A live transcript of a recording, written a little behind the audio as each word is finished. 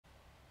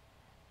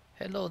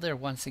Hello there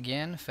once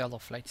again, fellow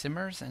flight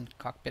simmers and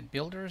cockpit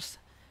builders.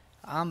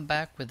 I'm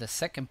back with the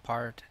second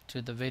part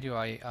to the video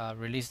I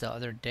released the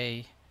other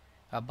day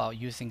about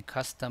using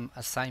custom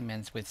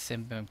assignments with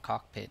SimVim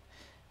Cockpit.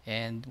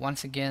 And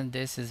once again,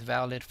 this is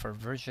valid for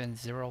version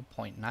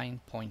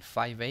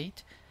 0.9.58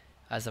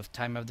 as of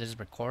time of this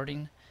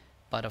recording.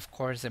 But of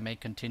course, it may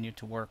continue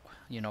to work,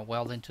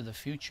 well into the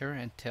future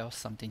until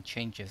something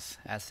changes,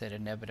 as it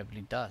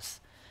inevitably does.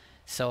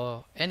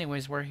 So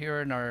anyways, we're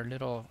here in our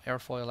little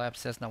airfoil lab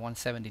Cessna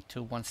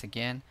 172 once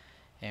again,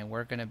 and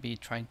we're going to be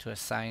trying to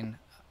assign,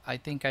 I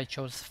think I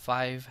chose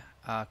 5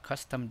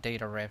 custom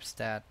Datarefs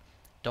that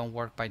don't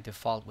work by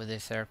default with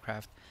this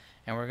aircraft,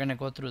 and we're going to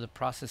go through the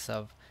process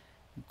of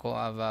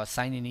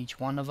assigning each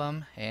one of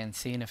them and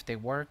seeing if they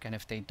work, and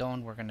if they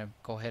don't, we're going to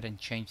go ahead and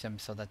change them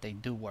so that they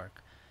do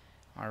work.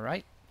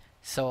 Alright,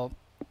 so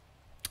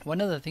one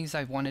of the things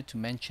I wanted to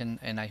mention,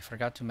 and I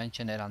forgot to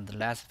mention it on the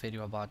last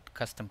video about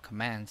custom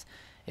commands,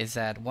 is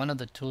that one of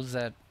the tools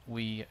that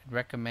we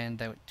recommend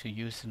to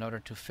use in order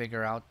to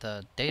figure out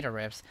the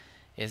Datarefs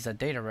is a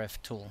Dataref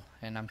tool.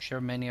 And I'm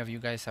sure many of you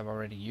guys have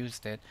already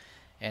used it.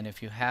 And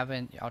if you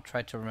haven't, I'll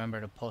try to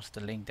remember to post the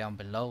link down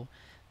below.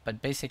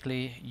 But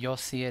basically, you'll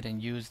see it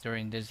in use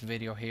during this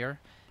video here.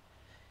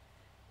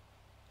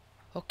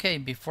 Okay,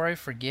 before I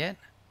forget,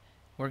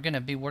 we're going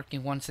to be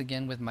working once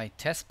again with my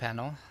test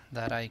panel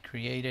that I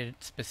created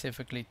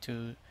specifically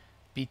to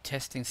be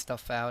testing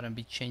stuff out and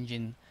be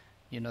changing,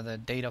 the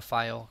data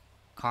file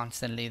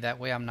constantly. That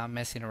way I'm not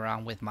messing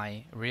around with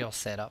my real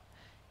setup.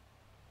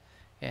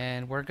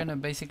 And we're going to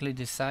basically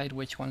decide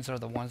which ones are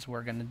the ones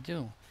we're going to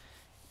do.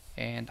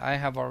 And I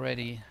have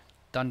already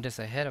done this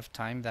ahead of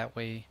time. That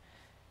way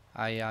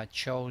I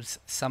chose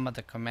some of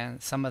the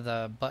commands, some of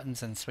the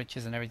buttons and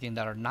switches and everything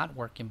that are not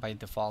working by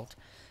default,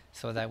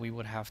 so that we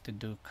would have to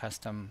do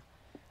custom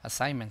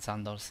assignments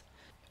on those.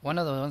 One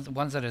of the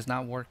ones that is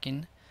not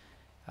working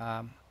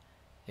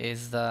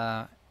is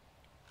the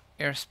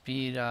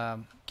airspeed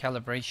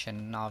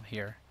calibration knob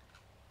here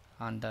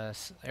on the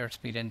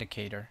airspeed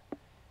indicator.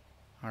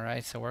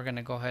 Alright, so we're going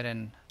to go ahead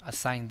and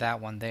assign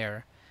that one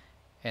there.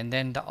 And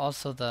then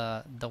also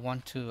the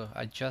one to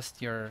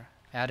adjust your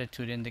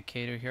attitude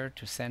indicator here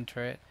to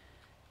center it.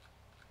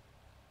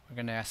 We're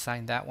going to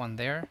assign that one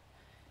there.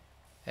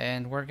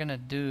 And we're going to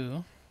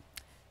do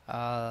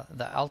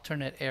the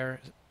alternate air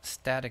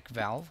static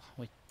valve,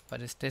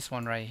 but it's this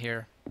one right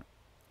here.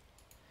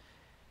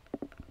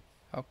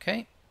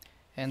 Okay,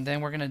 and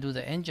then we're going to do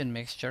the engine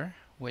mixture,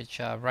 which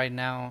right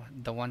now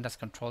the one that's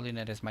controlling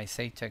it is my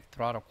SATEC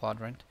throttle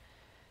quadrant.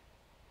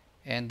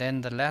 And then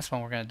the last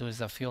one we're going to do is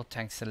the fuel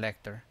tank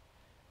selector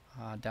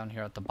down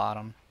here at the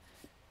bottom.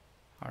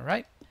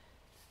 Alright,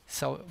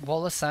 so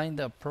we'll assign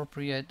the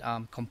appropriate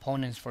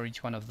components for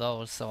each one of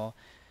those. So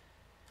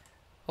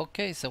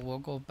okay, so we'll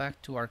go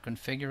back to our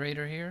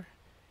configurator here,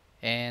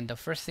 and the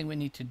first thing we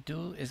need to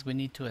do is we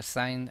need to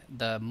assign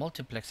the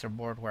multiplexer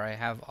board where I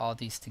have all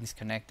these things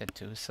connected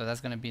to. So that's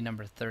going to be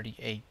number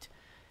 38.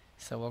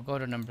 So we'll go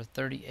to number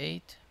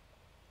 38,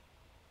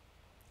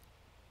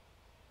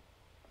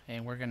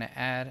 and we're going to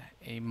add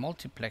a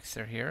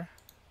multiplexer here.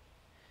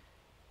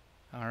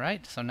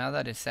 Alright, so now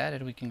that it's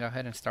added, we can go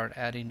ahead and start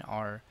adding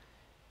our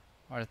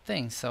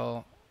things.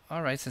 So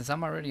alright, since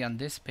I'm already on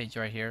this page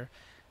right here,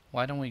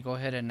 why don't we go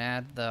ahead and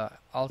add the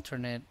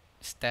alternate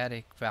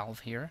static valve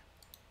here.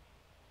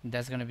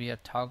 That's going to be a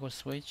toggle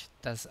switch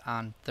that's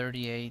on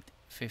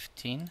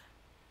 3815.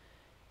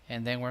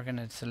 And then we're going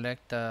to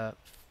select the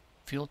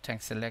fuel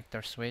tank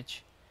selector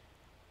switch.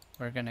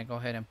 We're going to go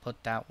ahead and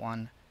put that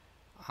one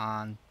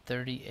on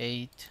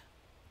 38.9.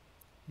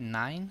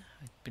 I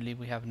believe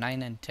we have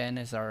 9 and 10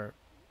 is our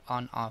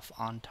on off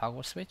on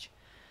toggle switch.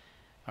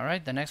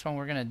 Alright, the next one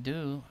we're going to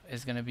do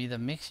is going to be the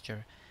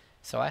mixture.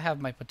 So I have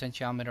my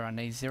potentiometer on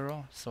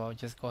A0, so I'll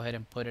just go ahead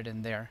and put it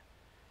in there.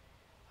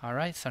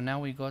 Alright, so now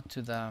we go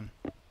to the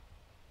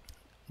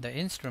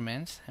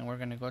instruments, and we're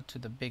going to go to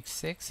the big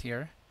 6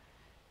 here,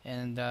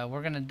 and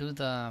we're going to do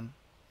the,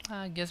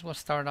 I guess we'll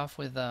start off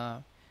with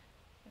the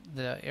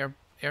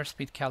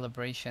airspeed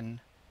calibration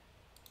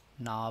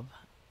knob,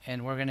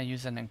 and we're going to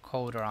use an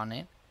encoder on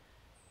it,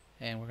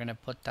 and we're going to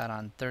put that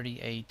on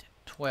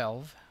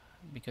 3812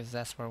 because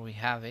that's where we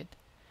have it.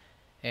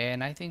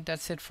 And I think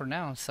that's it for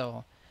now,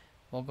 so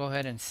we'll go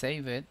ahead and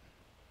save it,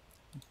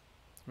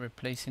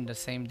 replacing the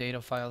same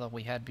data file that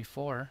we had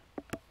before.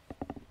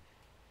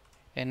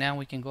 And now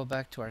we can go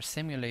back to our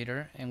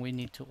simulator, and we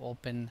need to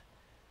open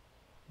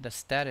the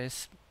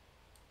status,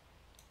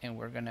 and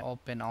we're going to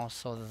open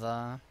also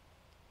the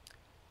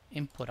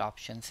input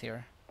options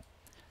here.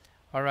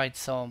 Alright,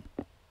 so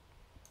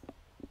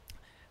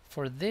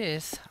for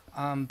this,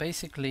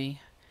 basically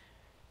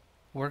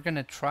we're going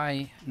to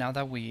try, now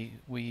that we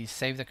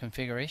save the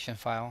configuration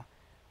file,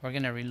 we're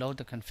going to reload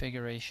the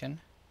configuration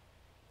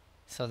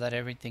so that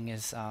everything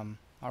is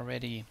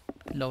already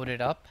loaded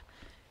up.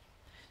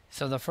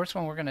 So the first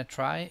one we're going to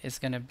try is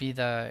going to be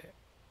the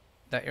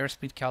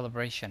airspeed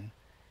calibration.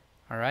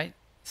 Alright,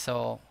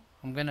 so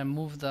I'm going to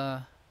move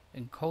the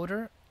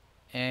encoder,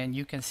 and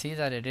you can see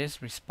that it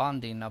is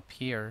responding up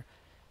here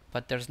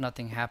but there's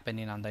nothing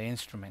happening on the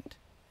instrument.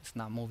 It's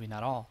not moving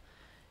at all.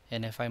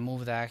 And if I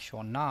move the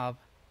actual knob,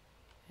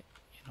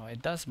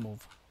 it does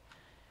move.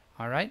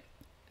 Alright,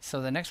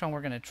 so the next one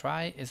we're going to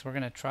try is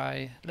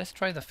let's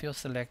try the fuel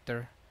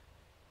selector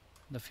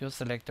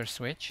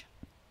switch.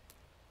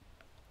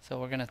 So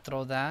we're going to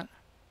throw that,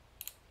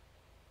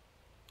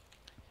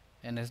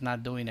 and it's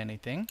not doing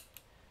anything,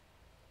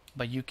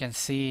 but you can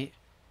see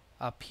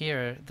up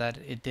here that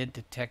it did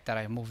detect that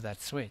I moved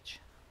that switch.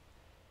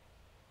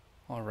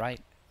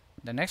 Alright,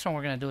 the next one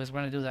we're going to do is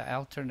we're going to do the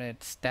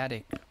alternate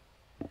static,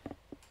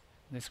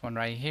 this one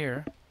right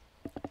here,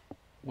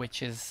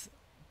 which is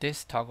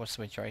this toggle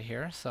switch right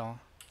here. So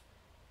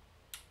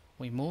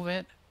we move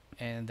it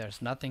and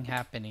there's nothing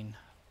happening,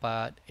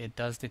 but it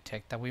does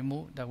detect that we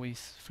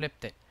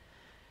flipped it.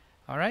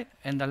 Alright,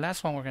 and the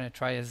last one we're going to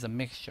try is the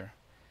mixture.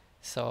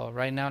 So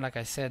right now, like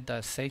I said,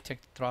 the SATEC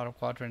throttle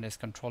quadrant is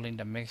controlling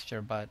the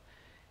mixture, but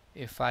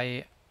if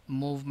I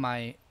move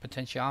my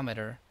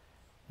potentiometer,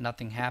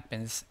 nothing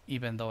happens,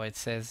 even though it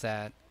says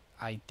that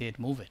I did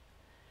move it.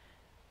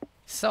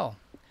 So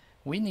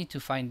we need to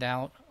find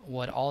out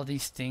what all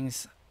these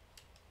things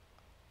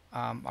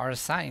are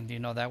assigned,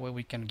 that way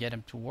we can get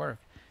them to work.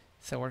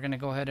 So we're going to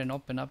go ahead and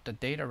open up the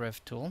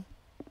Datarefs tool,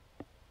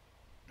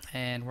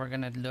 and we're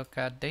going to look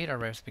at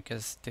Datarefs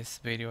because this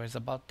video is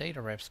about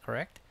Datarefs,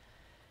 correct?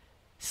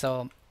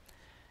 So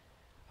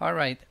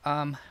alright,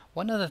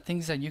 one of the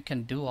things that you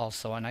can do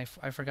also, and I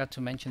forgot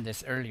to mention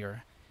this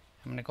earlier,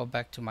 I'm going to go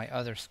back to my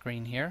other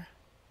screen here.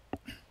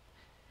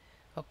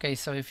 Okay,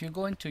 so if you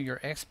go into your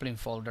XSpline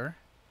folder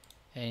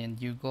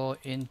and you go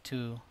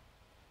into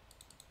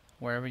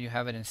wherever you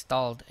have it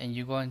installed, and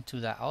you go into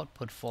the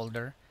output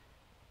folder,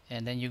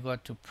 and then you go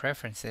to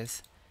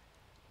preferences,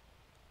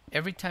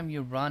 every time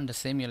you run the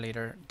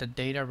simulator, the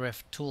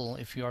Datarefs tool,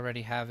 if you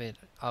already have it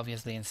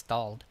obviously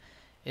installed,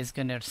 is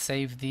going to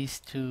save these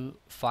two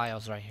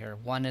files right here.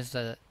 One is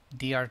the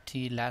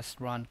DRT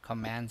last run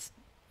commands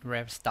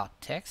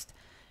refs.txt,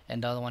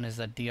 and the other one is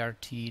the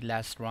DRT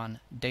last run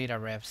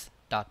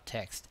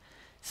datarefs.txt.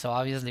 So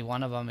obviously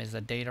one of them is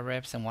the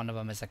Datarefs and one of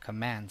them is the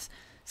commands.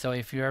 So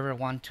if you ever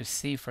want to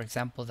see, for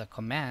example, the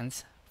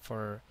commands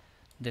for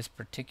this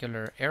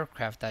particular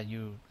aircraft that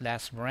you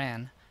last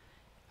ran,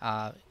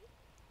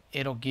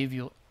 it'll give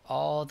you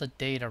all the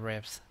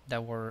Datarefs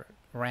that were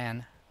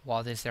ran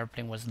while this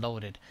airplane was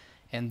loaded.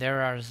 And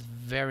there are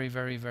very,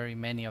 very, very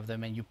many of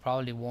them, and you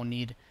probably won't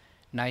need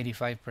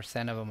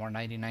 95% of them or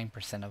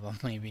 99% of them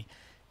maybe.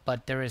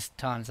 But there is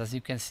tons. As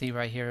you can see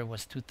right here, it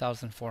was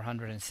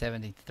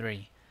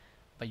 2,473,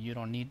 but you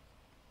don't need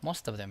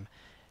most of them.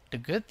 The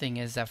good thing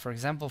is that, for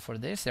example, for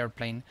this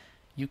airplane,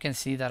 you can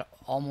see that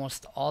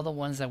almost all the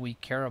ones that we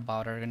care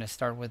about are going to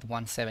start with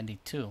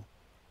 172.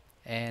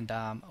 And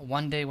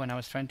one day when I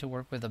was trying to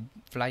work with a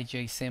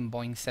FlyJ Sim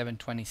Boeing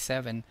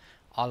 727,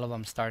 all of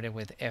them started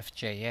with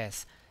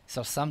FJS.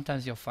 So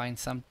sometimes you'll find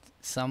some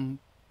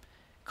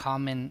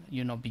common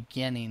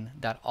beginning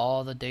that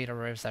all the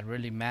Datarefs that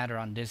really matter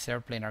on this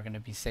airplane are going to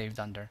be saved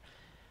under.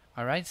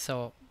 Alright,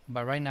 so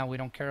but right now we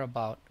don't care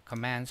about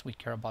commands, we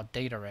care about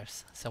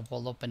Datarefs. So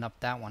we'll open up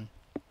that one.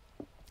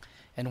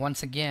 And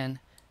once again,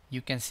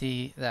 you can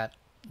see that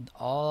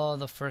all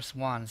the first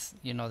ones,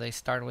 they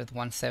start with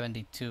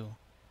 172.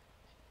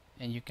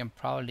 And you can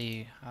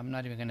probably, I'm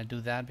not even going to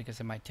do that because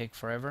it might take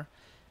forever.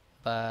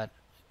 But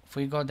if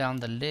we go down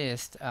the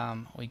list,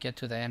 we get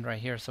to the end right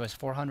here. So it's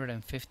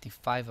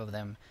 455 of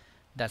them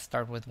that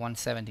start with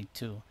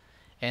 172.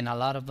 And a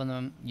lot of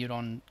them you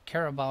don't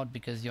care about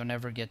because you'll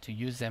never get to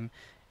use them.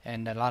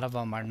 And a lot of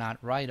them are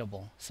not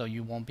writable, so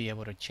you won't be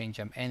able to change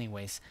them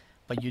anyways.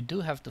 But you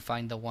do have to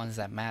find the ones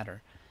that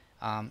matter.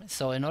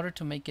 So in order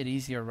to make it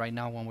easier right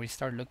now, when we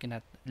start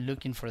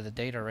looking for the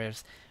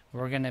Datarefs,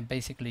 we're going to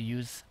basically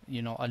use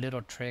a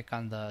little trick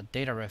on the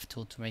Datarefs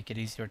tool to make it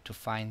easier to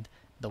find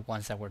the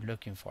ones that we're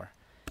looking for.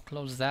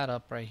 Close that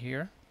up right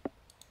here.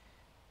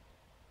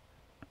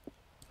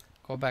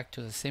 Go back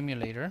to the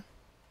simulator,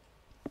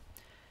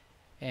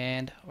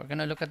 and we're going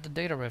to look at the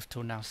Datarefs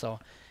tool now. So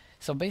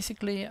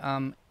basically,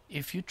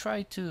 if you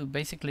try to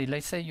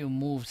let's say you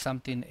move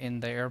something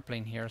in the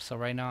airplane here. So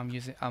right now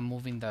I'm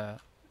moving the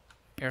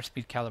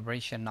airspeed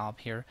calibration knob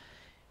here,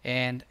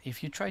 and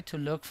if you try to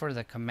look for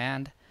the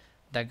command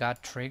that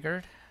got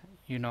triggered,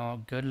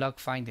 good luck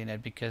finding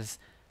it, because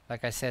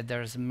like I said,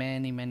 there's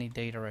many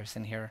Datarefs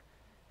in here.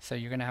 So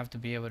you're gonna have to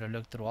be able to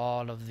look through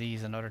all of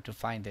these in order to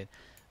find it.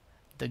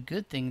 The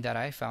good thing that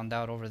I found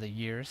out over the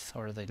years,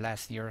 or the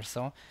last year or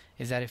so,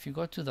 is that if you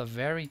go to the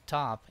very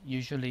top,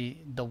 usually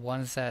the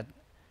ones that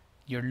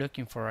you're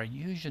looking for are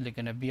usually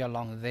going to be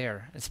along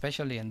there,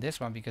 especially in this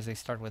one because they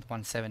start with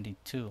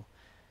 172.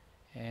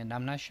 And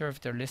I'm not sure if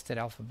they're listed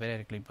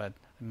alphabetically, but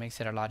it makes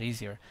it a lot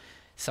easier.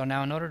 So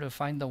now in order to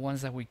find the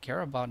ones that we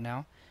care about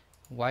now,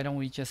 why don't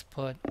we just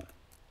put,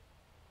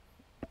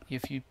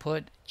 if you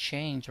put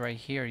change right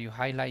here, you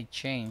highlight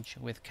change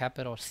with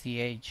capital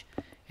CH,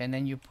 and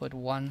then you put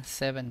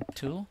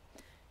 172,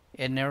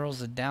 it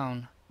narrows it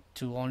down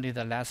to only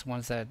the last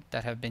ones that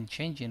have been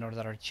changing, or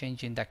that are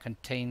changing, that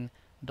contain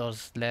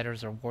those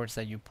letters or words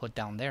that you put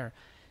down there.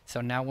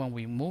 So now when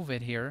we move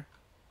it here,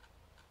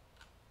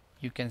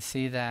 you can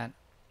see that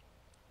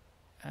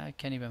I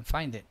can't even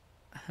find it.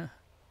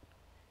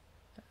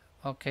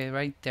 Okay,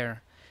 right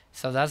there.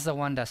 So that's the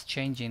one that's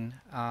changing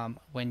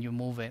when you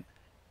move it.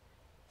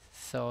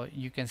 So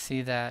you can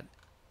see that,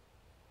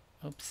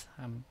 oops,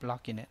 I'm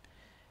blocking it.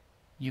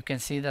 You can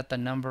see that the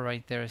number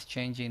right there is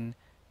changing.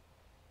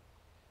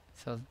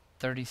 So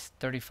 30,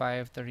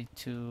 35,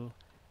 32.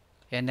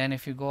 And then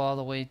if you go all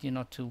the way,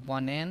 to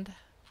one end,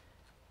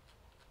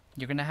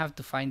 you're gonna have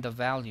to find the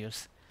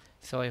values.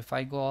 So if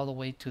I go all the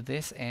way to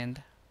this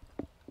end,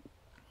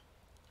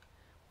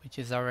 which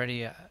is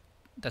already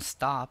the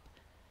stop,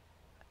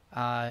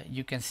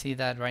 you can see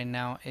that right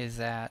now is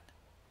at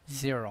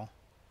 0.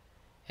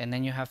 And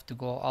then you have to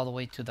go all the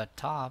way to the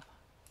top.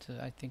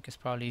 I think it's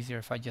probably easier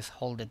if I just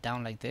hold it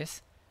down like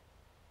this.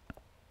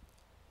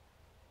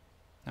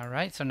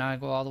 Alright, so now I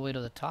go all the way to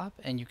the top,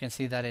 and you can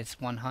see that it's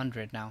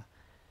 100 now.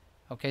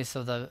 Okay,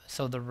 so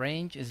the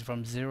range is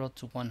from 0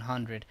 to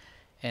 100.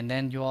 And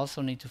then you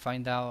also need to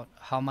find out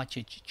how much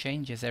it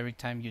changes every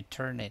time you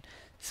turn it.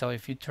 So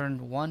if you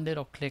turn one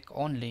little click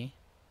only,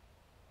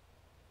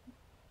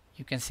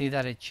 you can see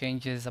that it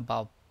changes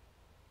about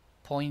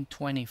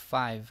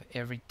 0.25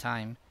 every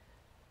time.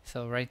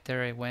 So right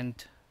there it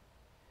went.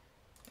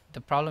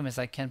 The problem is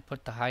I can't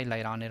put the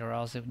highlight on it, or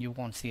else you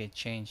won't see it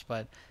change.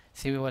 But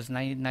see, it was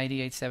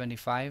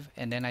 98.75,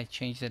 and then I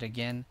changed it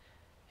again,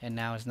 and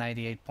now it's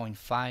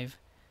 98.5.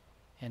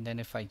 And then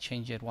if I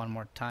change it one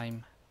more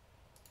time,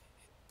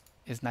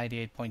 is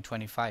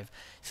 98.25.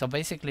 So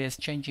basically it's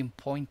changing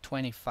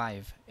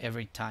 0.25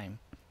 every time.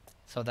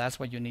 So that's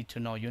what you need to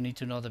know. You need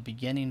to know the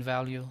beginning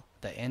value,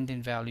 the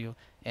ending value,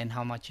 and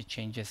how much it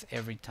changes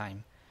every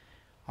time.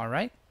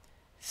 Alright,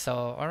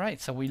 so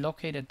we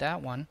located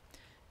that one.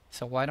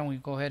 So why don't we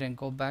go ahead and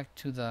go back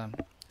to the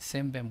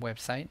SimVim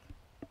website,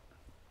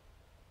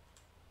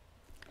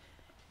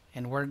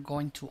 and we're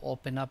going to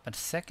open up a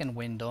second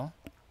window,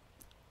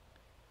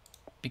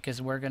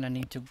 because we're gonna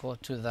need to go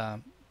to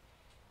the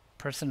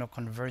personal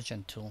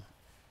conversion tool.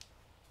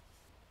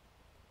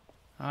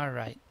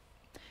 Alright,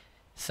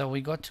 so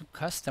we go to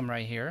custom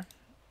right here,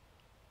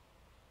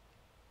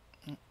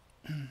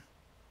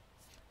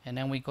 and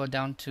then we go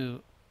down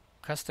to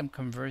custom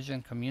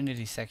conversion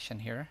community section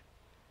here.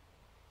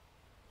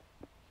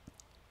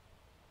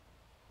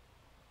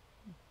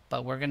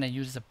 But we're gonna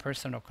use the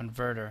personal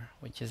converter,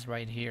 which is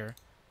right here.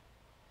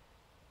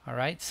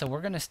 Alright, so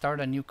we're gonna start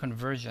a new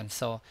conversion.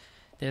 So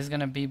there's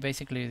gonna be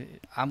basically,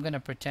 I'm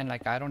gonna pretend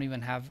like I don't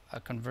even have a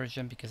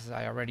conversion because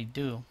I already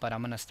do, but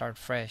I'm gonna start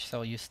fresh.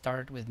 So you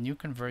start with new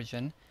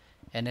conversion,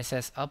 and it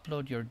says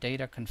upload your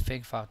data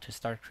config file to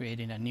start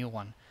creating a new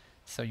one.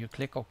 So you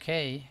click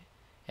OK,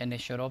 and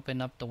it should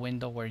open up the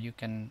window where you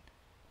can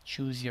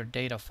choose your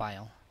data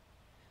file.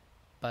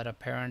 But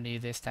apparently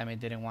this time it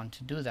didn't want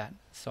to do that.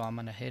 So I'm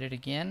gonna hit it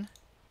again,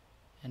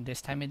 and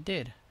this time it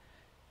did.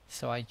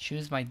 So I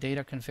choose my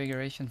data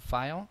configuration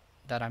file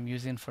that I'm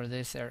using for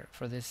this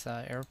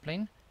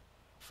airplane,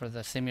 for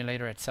the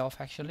simulator itself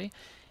actually.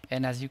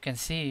 And as you can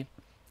see,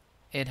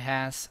 it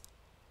has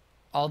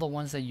all the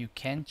ones that you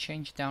can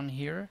change down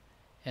here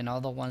and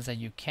all the ones that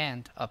you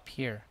can't up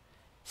here.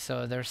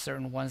 So there's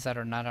certain ones that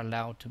are not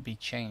allowed to be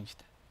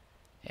changed,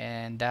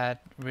 and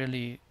that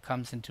really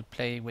comes into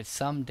play with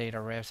some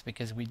Datarefs,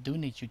 because we do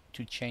need you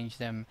to change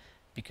them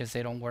because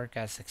they don't work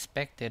as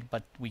expected,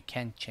 but we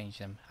can change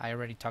them. I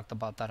already talked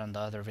about that on the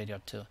other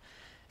video too.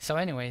 So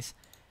anyways,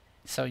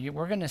 so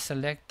we're gonna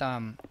select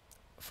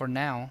for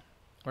now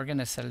we're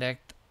gonna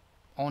select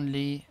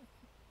only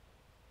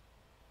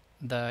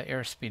the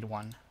airspeed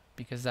one,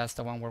 because that's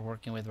the one we're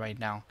working with right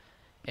now.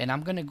 And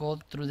I'm gonna go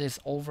through this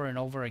over and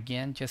over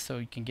again just so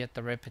you can get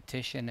the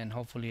repetition, and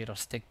hopefully it'll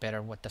stick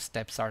better what the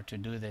steps are to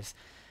do this.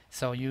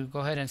 So you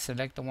go ahead and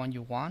select the one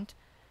you want,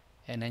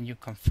 and then you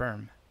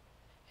confirm.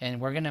 And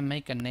we're gonna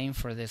make a name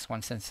for this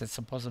one since it's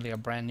supposedly a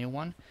brand new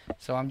one.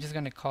 So I'm just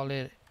gonna call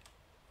it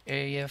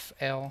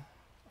AFL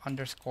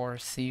underscore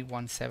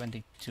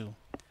C172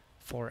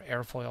 for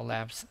Airfoil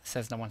Labs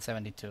Cessna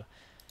 172,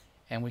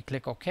 and we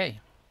click OK.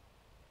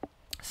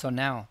 So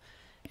now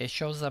it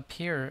shows up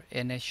here,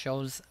 and it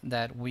shows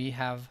that we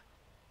have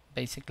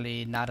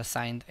basically not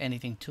assigned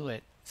anything to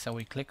it. So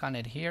we click on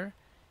it here,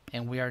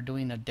 and we are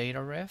doing a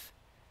data ref.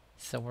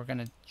 So we're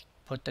gonna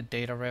put the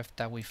data ref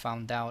that we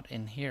found out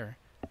in here,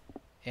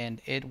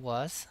 and it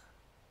was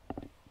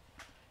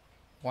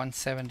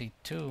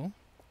 172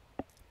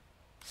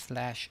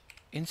 slash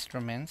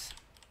instruments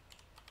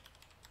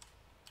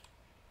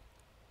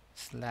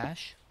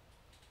slash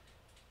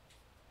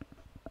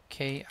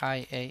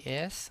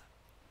KIAS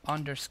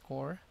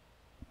underscore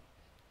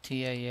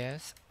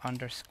TAS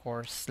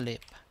underscore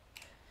slip.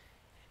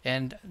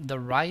 And the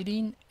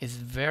writing is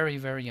very,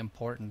 very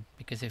important,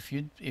 because if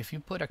you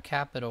put a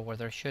capital where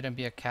there shouldn't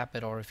be a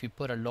capital, or if you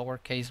put a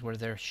lowercase where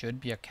there should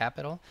be a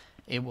capital,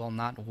 it will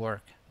not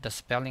work. The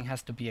spelling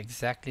has to be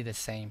exactly the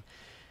same.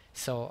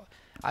 So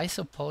I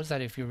suppose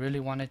that if you really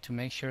wanted to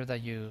make sure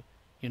that you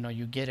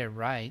get it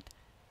right,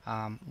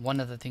 one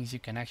of the things you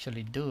can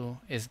actually do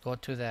is go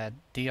to that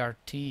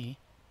DRT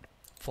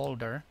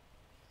folder,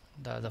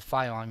 the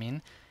file I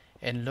mean,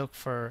 and look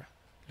for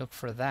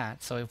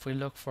that. So if we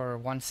look for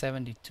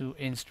 172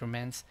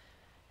 instruments,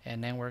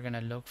 and then we're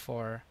gonna look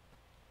for,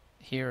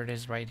 here it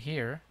is right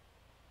here,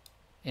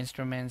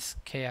 instruments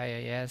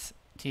KIAS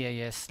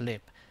TAS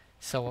slip.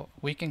 So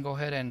we can go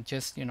ahead and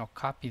just, you know,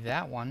 copy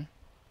that one,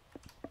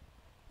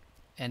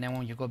 and then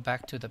when you go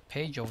back to the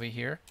page over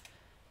here,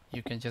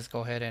 you can just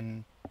go ahead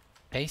and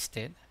paste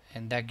it,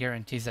 and that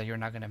guarantees that you're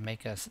not going to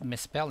make a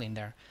misspelling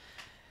there.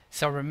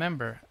 So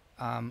remember,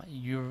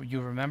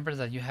 you remember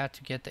that you had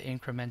to get the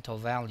incremental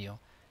value.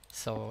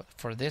 So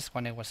for this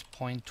one it was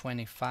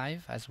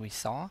 0.25 as we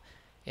saw,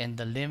 and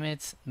the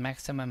limits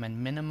maximum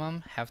and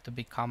minimum have to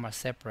be comma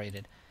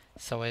separated.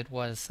 So it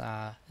was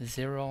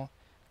 0,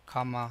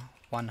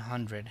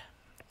 100,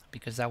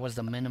 because that was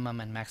the minimum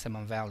and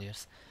maximum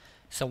values.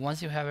 So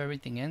once you have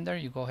everything in there,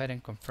 you go ahead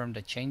and confirm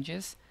the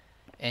changes,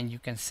 and you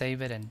can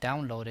save it and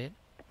download it.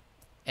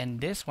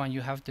 And this one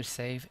you have to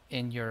save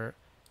in your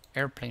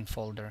airplane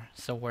folder.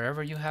 So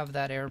wherever you have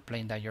that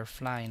airplane that you're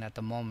flying at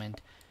the moment,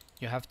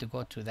 you have to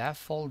go to that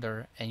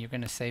folder, and you're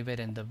going to save it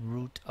in the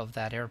root of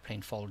that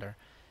airplane folder.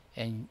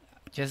 And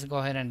just go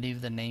ahead and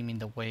leave the naming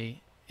the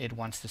way it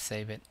wants to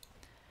save it.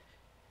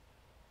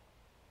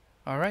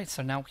 Alright,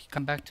 so now we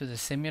come back to the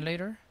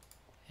simulator,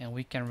 and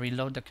we can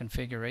reload the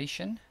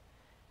configuration.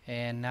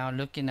 And now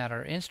looking at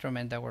our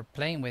instrument that we're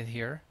playing with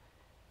here,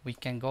 we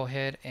can go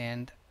ahead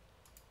and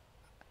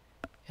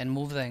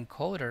move the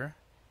encoder,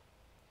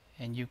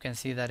 and you can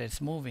see that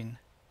it's moving.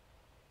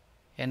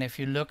 And if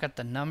you look at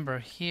the number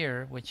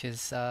here, which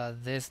is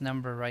this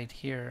number right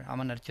here, I'm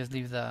gonna just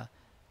leave the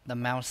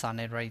mouse on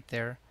it right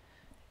there.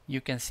 You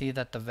can see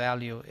that the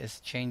value is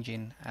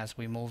changing as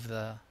we move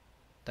the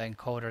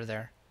encoder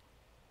there.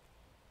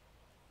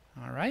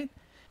 Alright,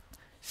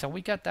 so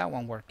we got that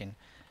one working.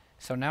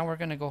 So now we're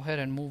gonna go ahead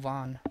and move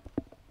on,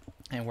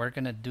 and we're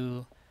gonna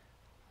do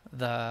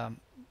the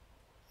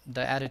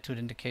attitude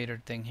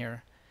indicator thing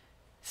here.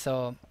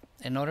 So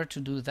in order to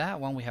do that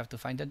one, we have to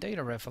find the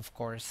Dataref, of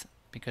course,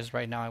 because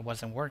right now it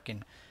wasn't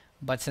working.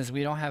 But since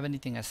we don't have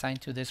anything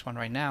assigned to this one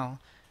right now,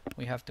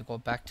 we have to go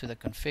back to the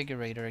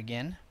configurator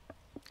again.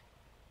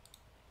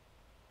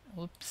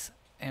 Oops.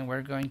 And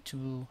we're going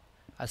to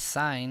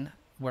assign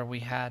where we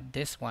had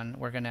this one.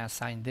 We're going to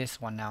assign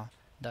this one now,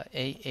 the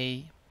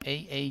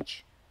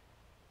AH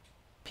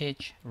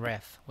pitch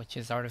ref, which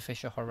is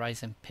artificial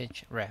horizon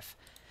pitch ref.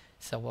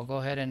 So we'll go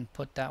ahead and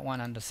put that one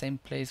on the same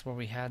place where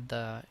we had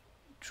the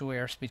true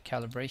airspeed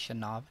calibration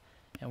knob,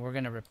 and we're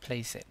going to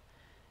replace it,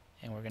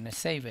 and we're going to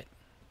save it.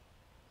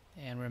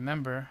 And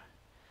remember,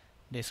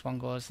 this one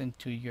goes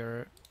into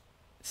your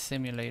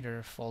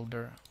simulator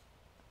folder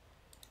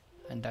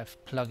and that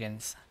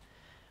plugins.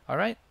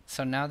 Alright,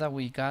 so now that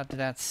we got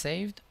that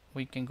saved,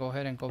 we can go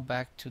ahead and go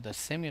back to the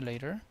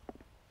simulator,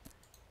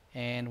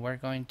 and we're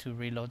going to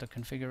reload the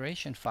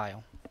configuration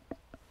file.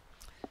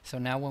 So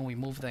now when we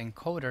move the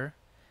encoder,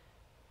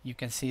 you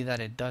can see that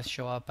it does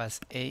show up as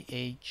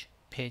AH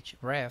pitch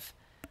ref,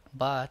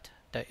 but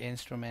the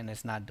instrument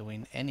is not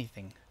doing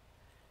anything.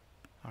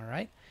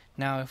 Alright,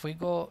 now if we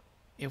go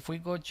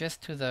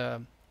just to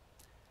the,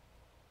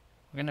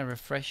 we're gonna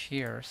refresh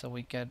here so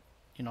we get,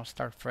 you know,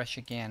 start fresh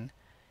again.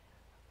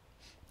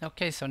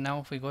 Okay, so now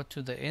if we go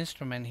to the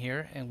instrument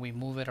here and we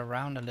move it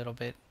around a little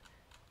bit,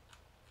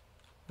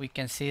 we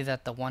can see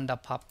that the one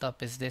that popped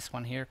up is this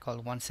one here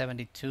called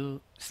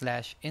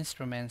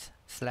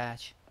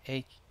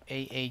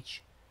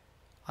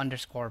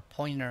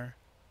 172/instruments/AH_pointer,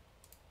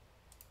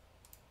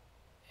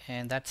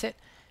 and that's it.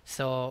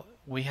 So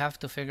we have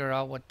to figure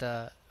out what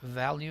the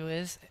value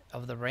is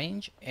of the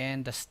range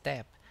and the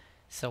step.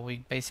 So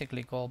we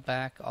basically go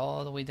back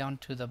all the way down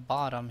to the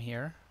bottom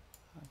here.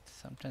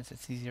 Sometimes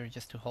it's easier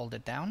just to hold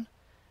it down.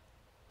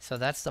 So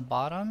that's the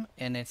bottom,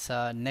 and it's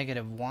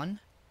 -1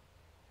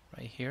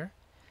 right here.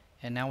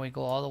 And now we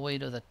go all the way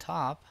to the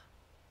top.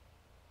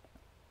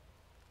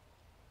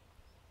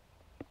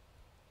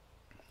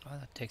 Well,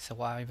 that takes a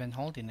while even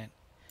holding it.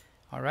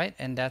 Alright,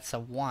 and that's a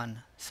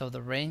 1. So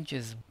the range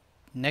is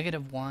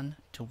 -1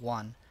 to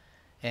 1.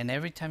 And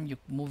every time you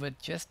move it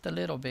just a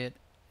little bit,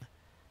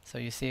 so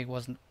you see it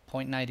was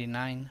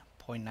 0.99,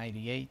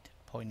 0.98,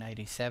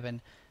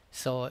 0.97.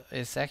 So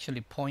it's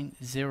actually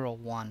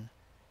 0.01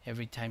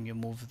 every time you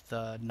move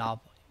the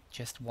knob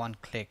just one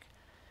click.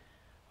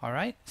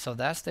 Alright, so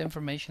that's the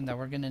information that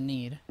we're going to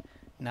need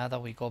now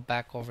that we go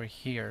back over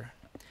here.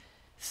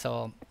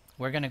 So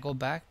we're going to go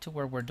back to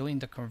where we're doing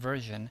the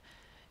conversion,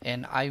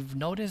 and I've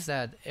noticed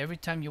that every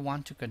time you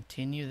want to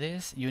continue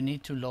this, you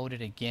need to load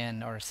it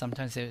again, or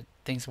sometimes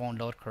things won't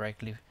load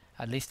correctly,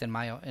 at least in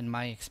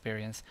my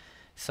experience.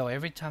 So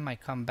every time I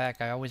come back,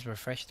 I always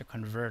refresh the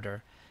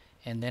converter,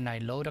 and then I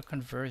load a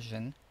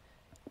conversion,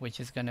 which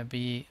is going to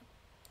be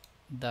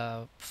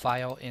the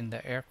file in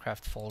the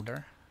aircraft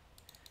folder.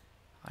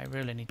 I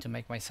really need to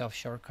make myself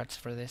shortcuts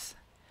for this.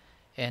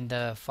 And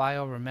the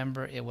file,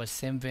 remember, it was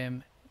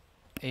SimVim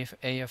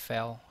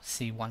AFL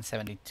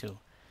C172.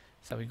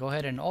 So we go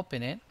ahead and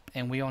open it,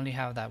 and we only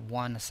have that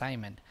one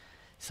assignment.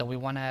 So we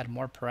want to add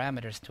more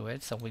parameters to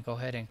it, so we go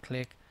ahead and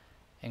click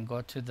and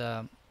go to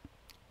the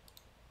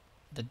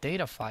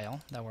data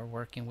file that we're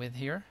working with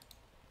here.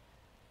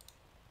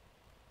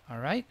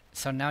 Alright,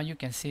 so now you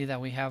can see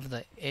that we have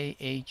the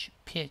AH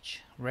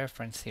pitch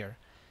reference here.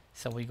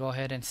 So we go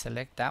ahead and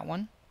select that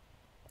one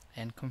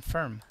and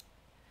confirm.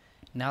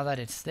 Now that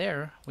it's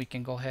there, we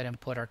can go ahead and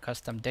put our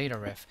custom data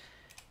ref.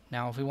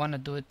 Now if we want to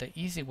do it the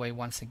easy way,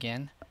 once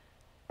again,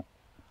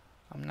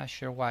 I'm not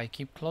sure why I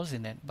keep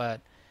closing it,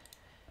 but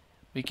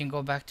we can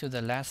go back to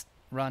the last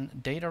run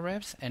data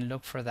refs and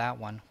look for that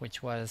one,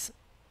 which was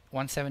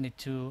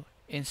 172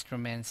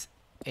 instruments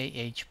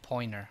AH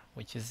pointer,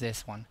 which is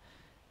this one.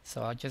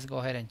 So I'll just go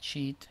ahead and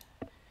cheat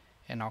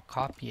and I'll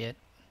copy it,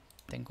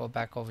 then go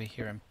back over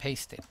here and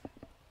paste it.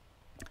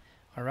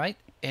 Alright,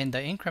 and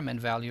the increment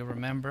value,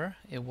 remember,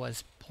 it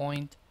was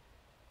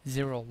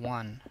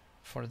 0.01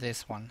 for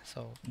this one.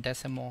 So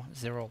decimal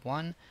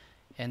 01,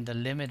 and the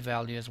limit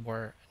values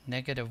were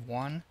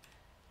 -1,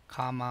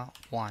 comma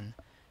 1.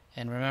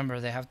 And remember,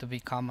 they have to be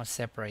comma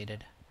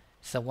separated.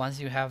 So once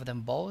you have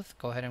them both,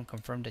 go ahead and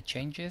confirm the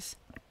changes,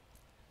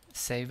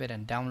 save it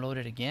and download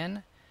it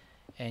again,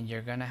 and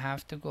you're gonna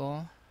have to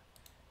go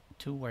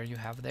to where you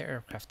have the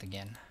aircraft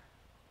again.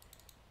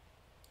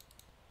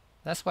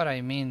 That's what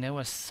I mean. It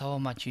was so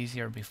much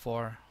easier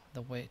before,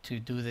 the way to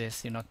do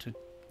this, you know, to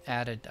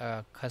add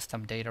a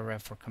custom data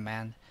ref for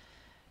command.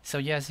 So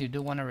yes, you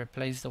do want to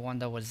replace the one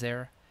that was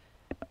there.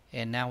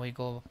 And now we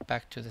go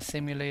back to the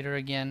simulator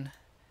again.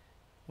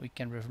 We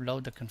can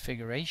reload the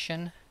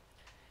configuration.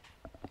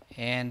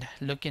 And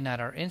looking at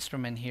our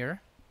instrument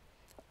here,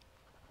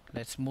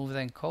 let's move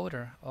the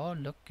encoder. Oh,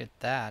 look at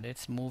that,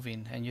 it's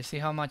moving. And you see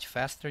how much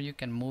faster you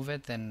can move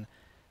it than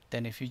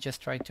if you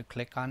just try to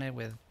click on it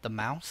with the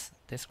mouse.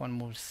 This one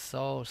moves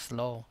so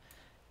slow.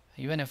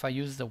 Even if I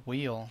use the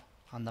wheel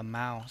on the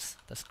mouse,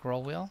 the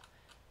scroll wheel,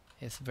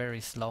 it's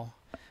very slow.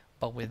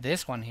 But with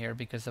this one here,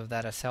 because of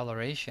that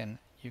acceleration,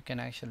 you can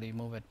actually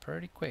move it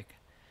pretty quick.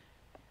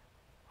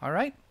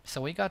 Alright,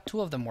 so we got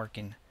 2 of them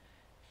working.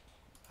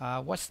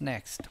 What's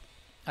next?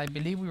 I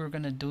believe we were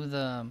going to do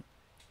the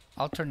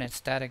alternate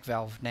static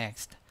valve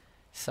next.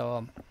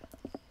 So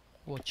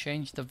we'll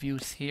change the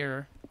views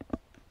here,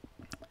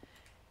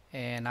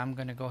 and I'm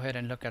going to go ahead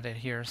and look at it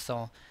here.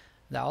 So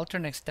the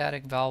alternate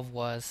static valve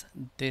was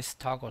this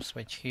toggle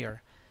switch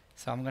here.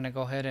 So I'm going to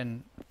go ahead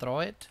and throw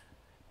it.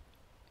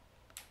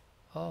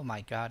 Oh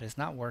my god, it's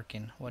not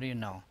working. What do you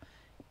know?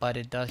 But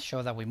it does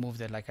show that we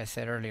moved it, like I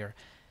said earlier.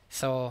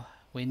 So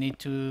we need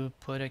to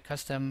put a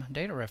custom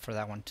data ref for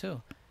that one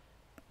too.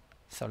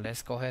 So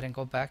let's go ahead and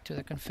go back to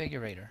the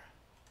configurator.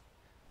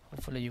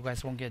 Hopefully you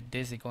guys won't get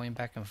dizzy going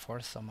back and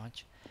forth so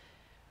much.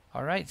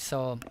 Alright,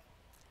 so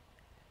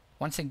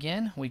once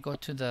again we go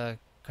to the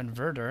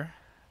converter,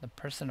 the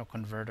personal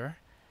converter.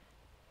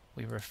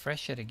 We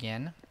refresh it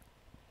again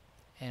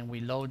and we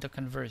load the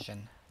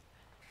conversion,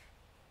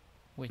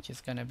 which is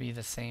going to be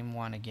the same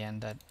one again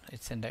that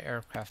it's in the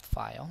aircraft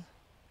file.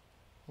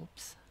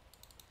 Oops.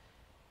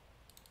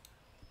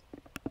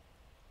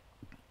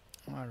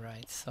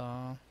 Alright,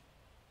 so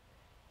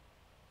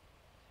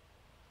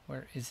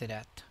where is it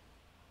at?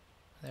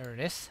 There it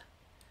is.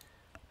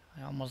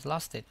 I almost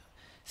lost it.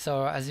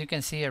 So as you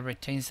can see, it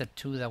retains the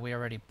 2 that we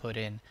already put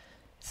in.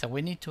 So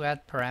we need to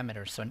add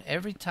parameters. So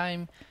every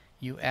time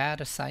you add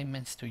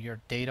assignments to your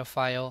data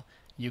file,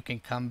 you can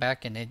come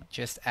back and it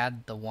just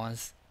add the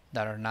ones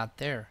that are not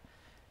there.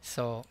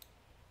 So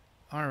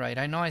alright,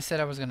 I know I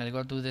said I was gonna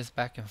go do this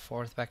back and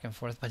forth,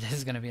 but this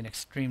is gonna be an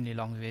extremely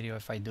long video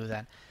if I do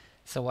that.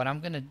 So what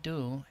I'm gonna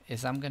do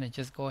is I'm gonna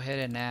just go ahead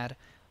and add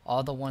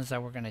all the ones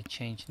that we're gonna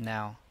change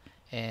now,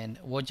 and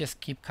we'll just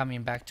keep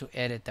coming back to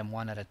edit them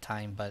one at a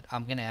time, but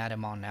I'm gonna add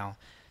them all now.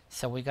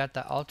 So we got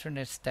the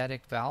alternate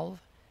static valve,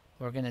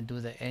 we're gonna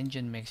do the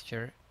engine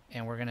mixture,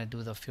 and we're gonna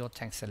do the fuel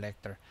tank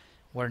selector.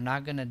 We're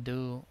not gonna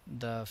do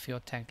the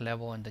fuel tank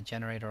level and the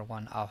generator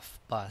one off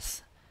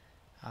bus.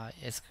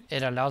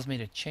 It allows me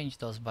to change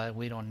those, but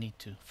we don't need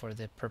to for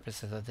the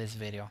purposes of this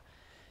video.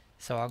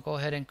 So I'll go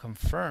ahead and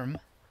confirm.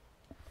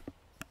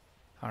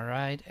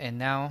 Alright, and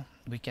now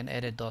we can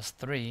edit those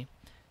 3.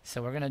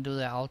 So we're gonna do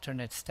the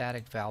alternate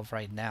static valve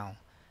right now,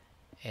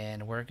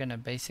 and we're gonna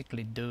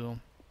basically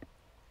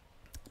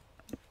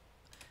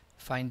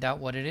find out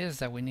what it is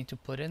that we need to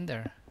put in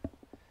there.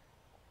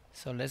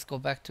 So let's go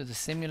back to the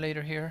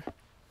simulator here.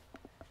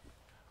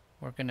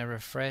 We're gonna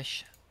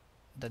refresh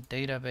the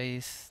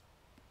database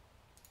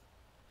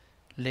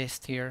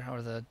list here,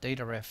 or the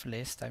data ref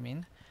list I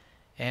mean,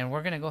 and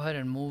we're gonna go ahead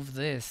and move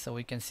this so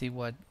we can see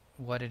what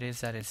it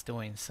is that it's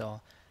doing.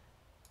 So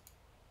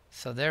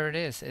there it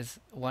is. It's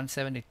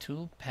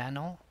 172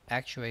 panel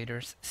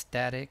actuators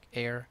static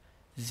air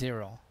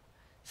 0.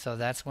 So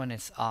that's when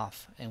it's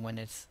off, and when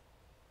it's,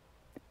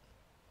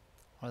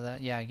 or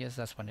that, yeah, I guess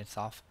that's when it's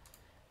off.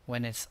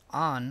 When it's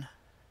on,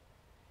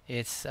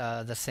 it's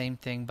the same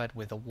thing but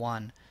with a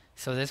 1.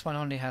 So this one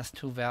only has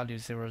 2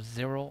 values, 0,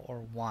 0 or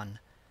 1.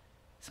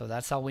 So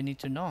that's all we need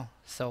to know.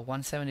 So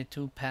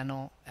 172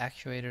 panel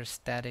actuator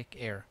static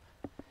air.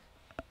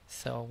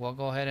 So we'll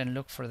go ahead and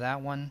look for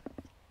that one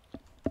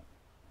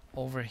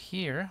over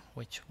here,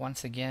 which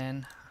once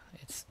again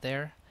it's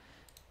there.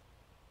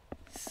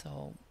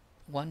 So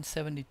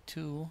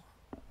 172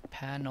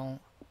 panel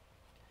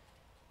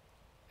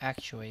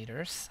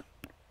actuators,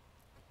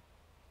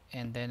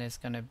 and then it's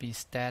going to be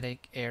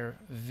static air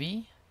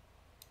V.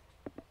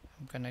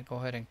 I'm going to go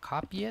ahead and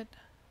copy it,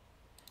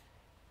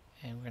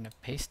 and we're going to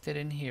paste it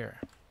in here.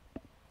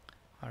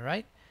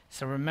 Alright,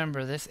 so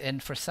remember this,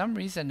 and for some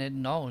reason it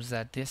knows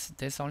that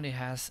this only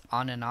has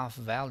on and off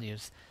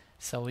values,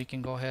 so we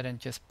can go ahead and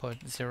just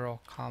put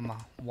 0,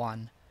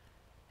 1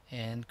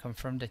 and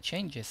confirm the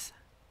changes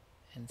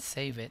and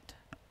save it.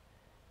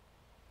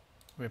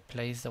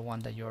 Replace the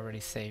one that you already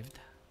saved.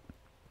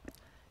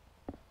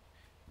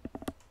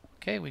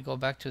 Okay, we go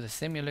back to the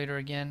simulator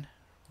again,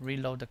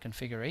 reload the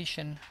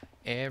configuration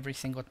every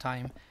single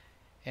time,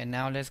 and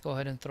now let's go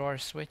ahead and throw our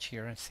switch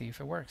here and see if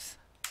it works.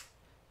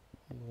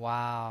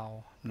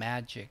 Wow,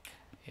 magic,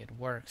 it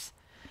works.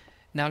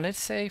 Now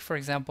let's say, for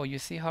example, you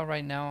see how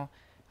right now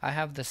I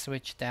have the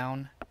switch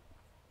down,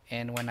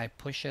 and when I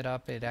push it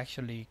up it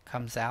actually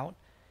comes out.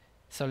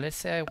 So let's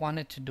say I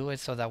wanted to do it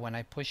so that when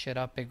I push it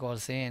up it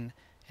goes in,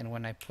 and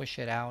when I push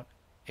it out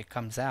it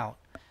comes out.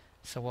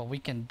 So what we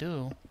can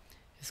do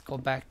is go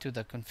back to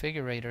the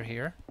configurator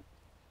here,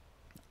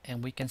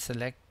 and we can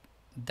select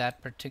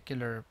that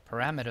particular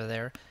parameter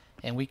there,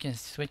 and we can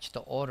switch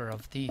the order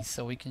of these.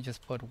 So we can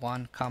just put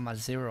 1,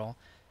 0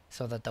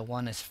 so that the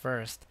 1 is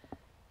first,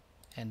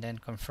 and then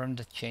confirm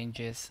the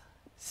changes,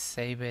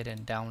 save it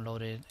and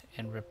download it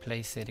and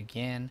replace it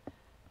again.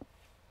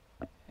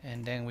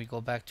 And then we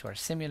go back to our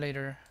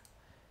simulator,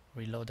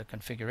 reload the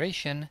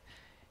configuration,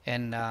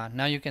 and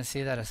now you can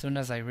see that as soon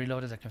as I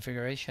reloaded the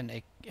configuration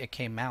it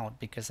came out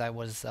because I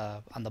was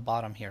on the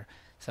bottom here.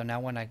 So now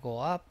when I go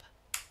up,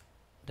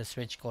 the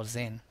switch goes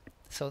in.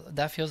 So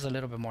that feels a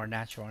little bit more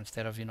natural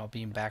instead of, you know,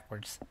 being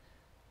backwards.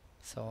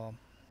 So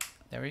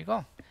there you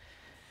go.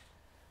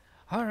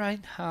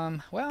 Alright,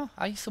 well,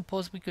 I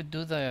suppose we could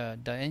do the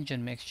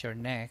engine mixture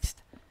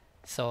next.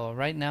 So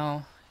right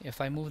now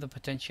if I move the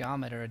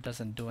potentiometer it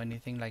doesn't do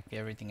anything like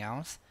everything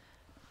else,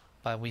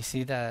 but we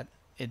see that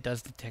it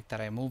does detect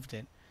that I moved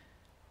it.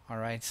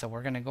 Alright, so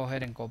we're gonna go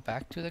ahead and go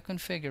back to the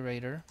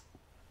configurator,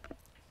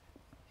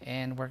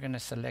 and we're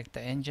gonna select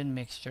the engine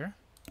mixture.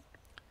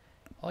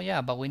 Oh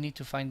yeah, but we need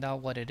to find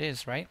out what it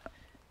is, right?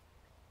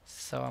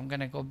 So I'm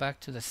gonna go back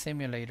to the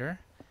simulator,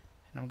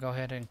 and I'm gonna go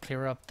ahead and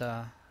clear up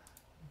the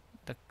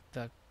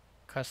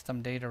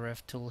custom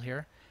Datarefs tool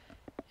here,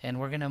 and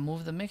we're gonna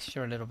move the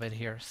mixture a little bit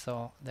here.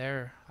 So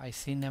there, I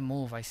seen it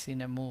move.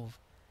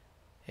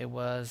 It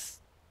was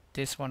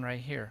this one right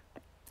here.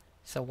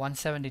 So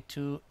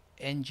 172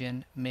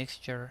 engine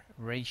mixture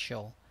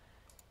ratio,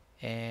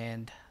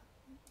 and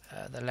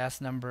the last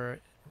number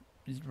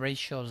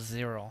ratio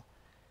 0.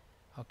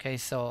 Okay,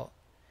 so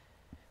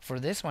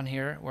for this one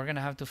here we're gonna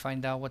have to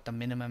find out what the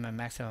minimum and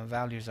maximum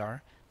values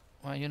are.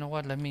 Well, you know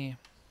what, let me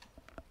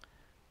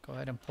go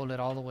ahead and pull it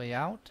all the way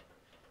out.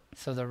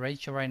 So the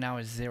ratio right now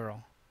is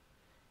 0,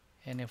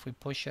 and if we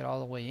push it all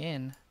the way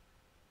in,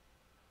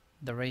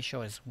 the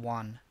ratio is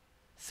 1.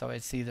 So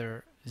it's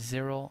either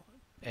 0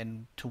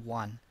 and to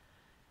 1.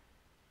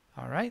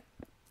 Alright,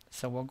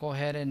 so we'll go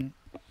ahead and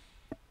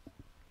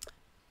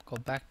go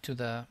back to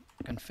the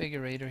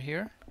configurator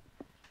here,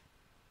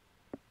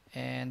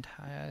 and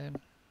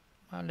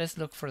well, let's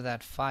look for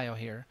that file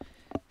here.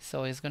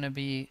 So it's going to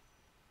be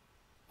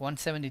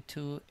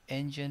 172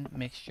 engine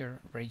mixture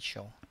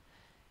ratio.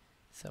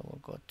 So we'll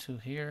go to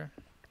here,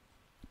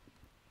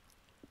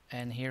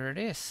 and here it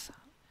is.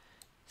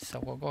 So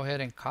we'll go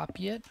ahead and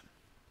copy it,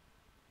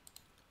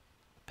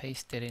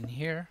 paste it in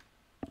here,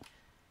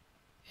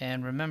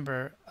 and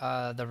remember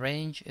the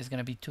range is going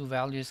to be 2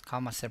 values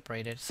comma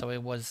separated, so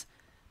it was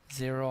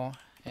 0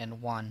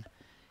 and 1.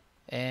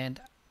 And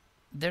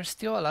there's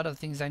still a lot of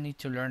things I need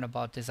to learn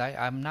about this.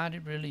 I'm not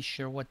really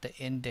sure what the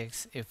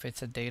index, if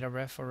it's a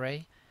Datarefs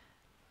array.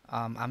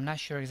 I'm not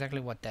sure exactly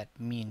what that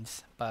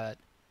means, but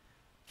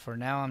for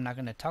now I'm not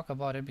going to talk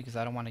about it because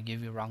I don't want to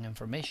give you wrong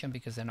information,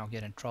 because then I'll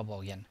get in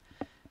trouble again.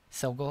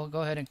 So go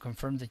ahead and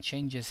confirm the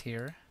changes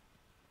here,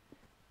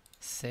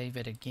 save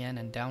it again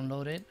and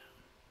download it,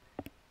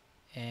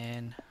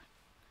 and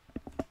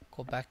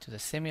go back to the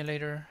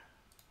simulator,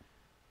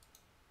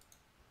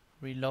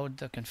 reload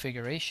the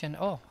configuration.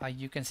 Oh,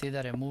 you can see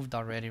that it moved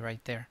already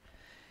right there.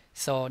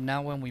 So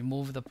now when we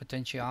move the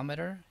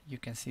potentiometer, you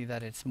can see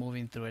that it's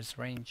moving through its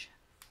range.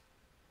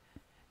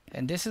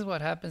 And this is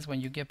what happens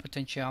when you get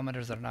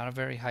potentiometers that are not a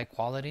very high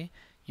quality.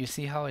 You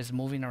see how it's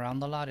moving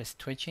around a lot, it's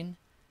twitching.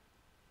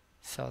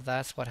 So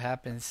that's what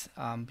happens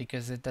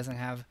because it doesn't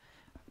have,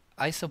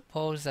 I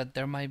suppose that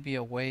there might be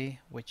a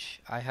way,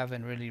 which I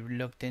haven't really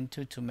looked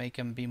into, to make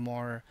them be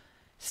more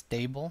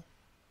stable.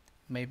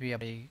 Maybe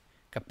a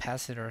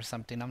capacitor or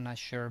something, I'm not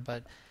sure.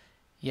 But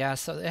yeah,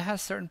 so it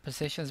has certain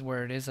positions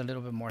where it is a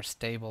little bit more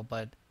stable,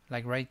 but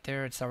like right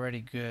there it's already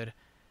good.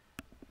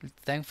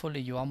 Thankfully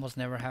you almost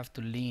never have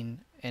to lean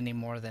any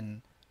more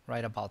than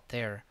right about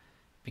there,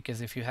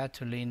 because if you had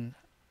to lean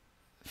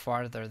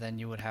farther then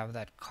you would have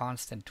that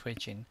constant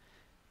twitching.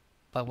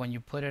 But when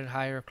you put it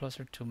higher,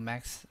 closer to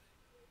max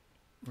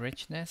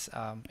richness,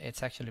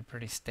 it's actually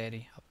pretty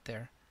steady up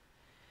there.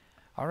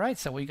 Alright,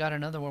 so we got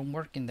another one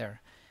working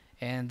there.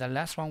 And the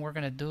last one we're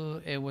gonna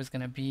do, it was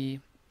gonna be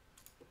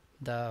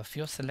the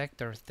fuel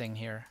selector thing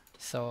here.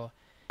 So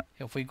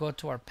if we go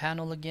to our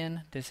panel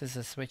again, this is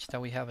a switch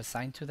that we have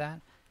assigned to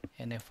that,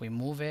 and if we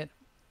move it,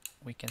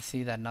 we can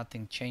see that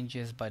nothing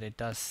changes, but it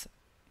does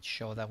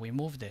show that we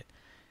moved it.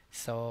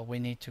 So we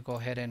need to go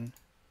ahead and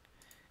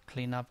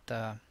clean up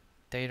the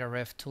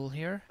Dataref tool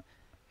here,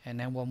 and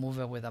then we'll move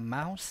it with a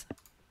mouse.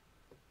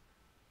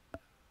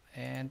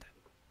 And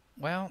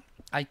well,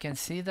 I can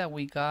see that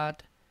we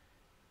got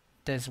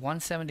this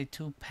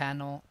 172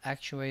 panel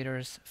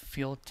actuators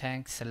fuel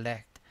tank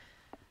select,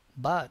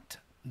 but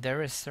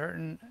there is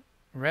certain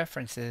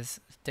references,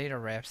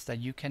 Datarefs, that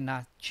you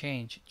cannot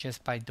change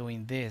just by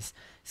doing this.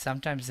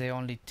 Sometimes they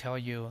only tell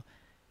you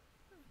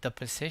the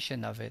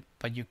position of it,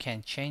 but you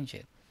can't change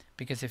it.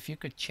 Because if you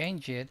could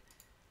change it,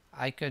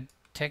 I could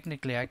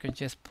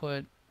just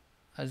put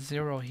a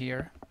 0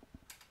 here,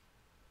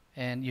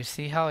 and you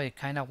see how it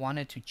kind of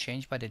wanted to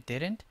change but it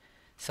didn't.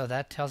 So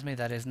that tells me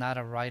that it's not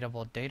a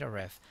writable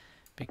Dataref,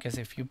 because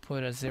if you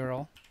put a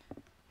 0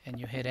 and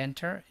you hit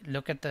enter,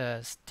 look at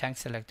the tank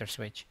selector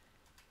switch.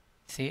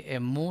 See, it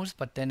moves,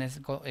 but then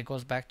it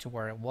goes back to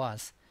where it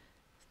was.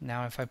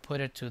 Now if I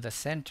put it to the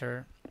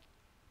center,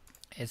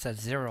 it's at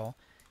 0,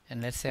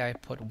 and let's say I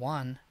put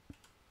 1,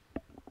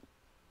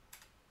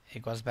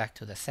 it goes back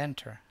to the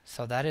center.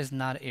 So that is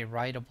not a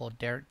writable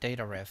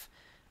Dataref,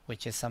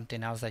 which is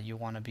something else that you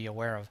want to be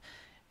aware of.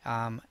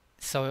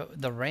 So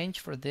the range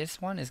for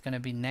this one is going to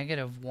be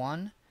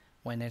 -1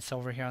 when it's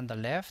over here on the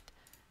left,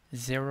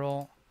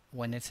 0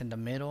 when it's in the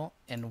middle,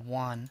 and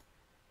 1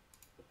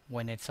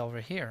 when it's over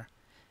here.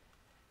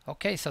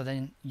 Okay, so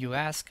then you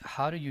ask,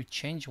 how do you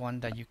change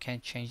one that you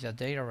can't change the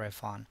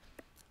Dataref on?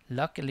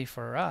 Luckily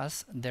for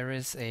us, there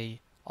is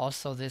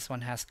also this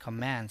one has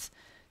commands.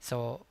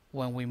 So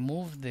when we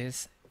move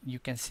this, you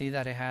can see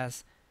that it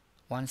has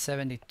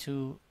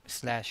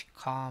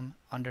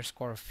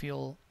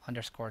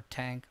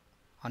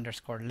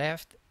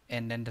 172/com_fuel_tank_left,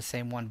 and then the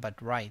same one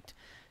but right.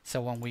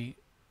 So when we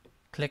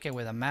click it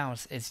with a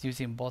mouse, it's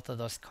using both of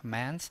those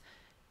commands,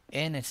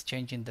 and it's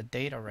changing the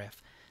Dataref.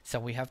 So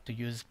we have to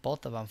use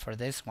both of them for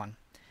this one.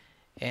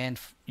 And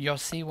you'll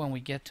see when we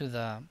get to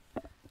the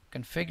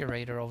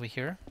configurator over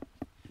here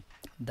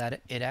that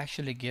it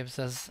actually gives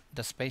us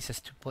the spaces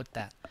to put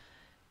that.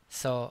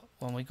 So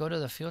when we go to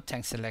the fuel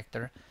tank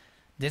selector,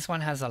 this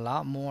one has a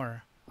lot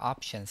more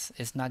options.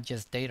 It's not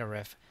just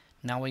Dataref.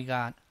 Now we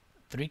got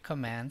 3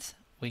 commands,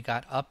 we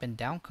got up and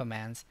down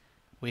commands,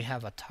 we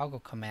have a toggle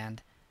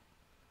command,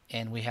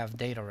 and we have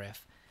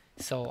Dataref.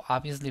 So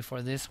obviously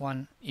for this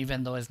one,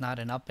 even though it's not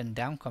an up and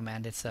down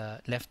command, it's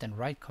a left and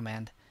right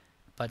command,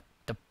 but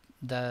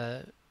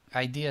the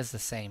idea is the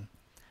same.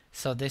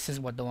 So this is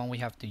the one we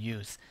have to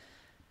use.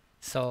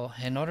 So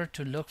in order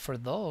to look for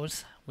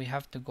those, we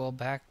have to go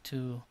back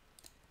to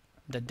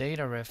the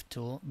Dataref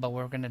tool, but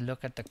we're going to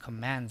look at the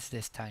commands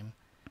this time.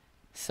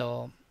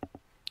 So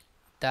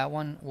that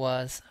one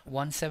was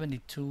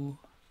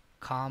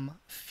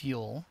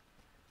 172/com_fuel.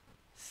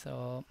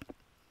 So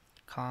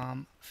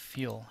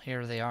com_fuel,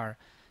 here they are.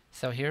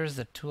 So here's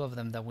the 2 of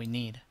them that we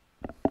need.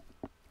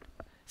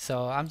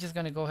 So I'm just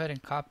going to go ahead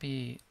and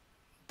copy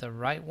the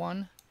right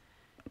one,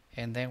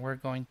 and then we're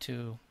going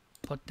to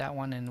put that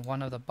one in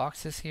one of the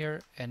boxes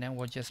here, and then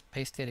we'll just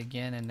paste it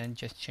again and then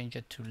just change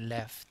it to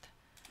left.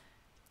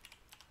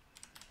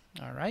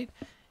 Alright,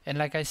 and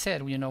like I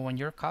said, you know, when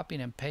you're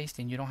copying and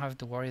pasting, you don't have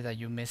to worry that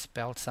you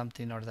misspelled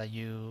something or that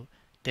you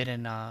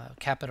didn't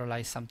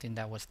capitalize something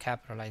that was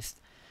capitalized.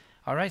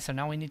 Alright, so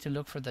now we need to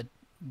look for the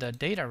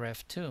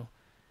Dataref too.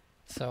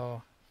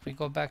 So if we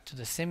go back to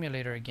the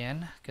simulator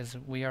again, because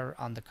we are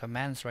on the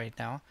commands right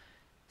now,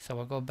 so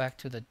we'll go back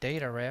to the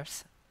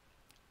Datarefs,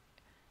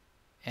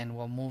 and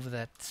we'll move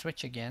that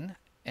switch again,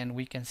 and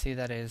we can see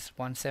that is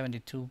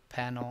 172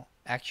 panel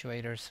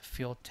actuators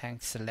fuel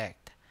tank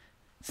select.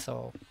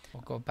 So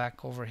we'll go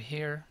back over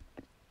here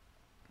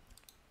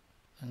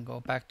and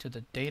go back to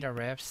the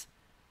Datarefs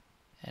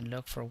and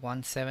look for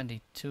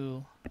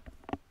 172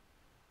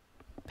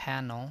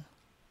 panel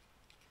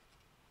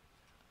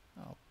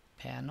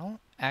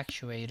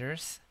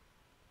actuators,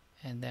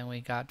 and then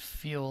we got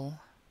fuel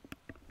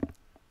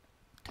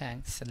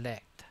tank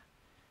select.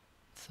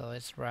 So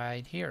it's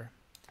right here.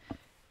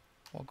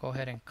 We'll go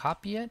ahead and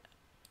copy it,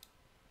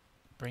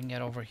 bring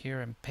it over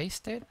here and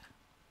paste it.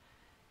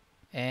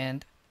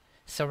 And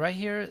so right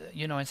here,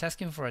 you know, it's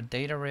asking for a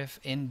Dataref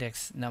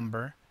index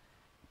number,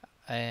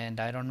 and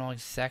I don't know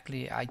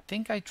exactly. I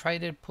think I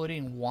tried it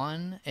putting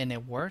 1 and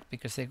it worked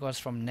because it goes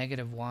from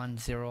 -1,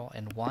 0,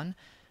 and 1,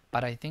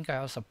 but I think I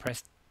also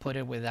put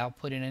it without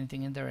putting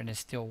anything in there and it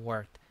still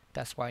worked.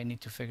 That's why I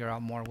need to figure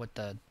out more what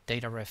the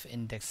Dataref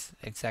index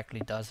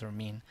exactly does or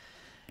mean.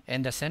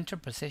 And the center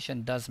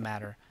position does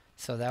matter.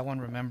 So that one,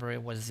 remember,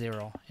 it was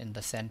 0 in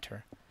the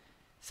center.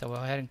 So we'll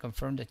go ahead and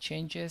confirm the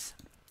changes,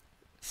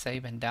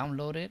 save and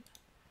download it,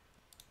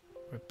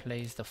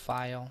 replace the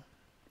file,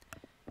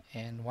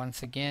 and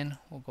once again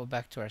we'll go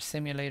back to our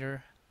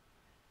simulator,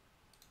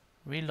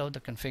 reload the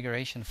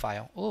configuration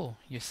file. Oh,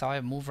 you saw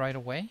it move right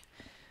away.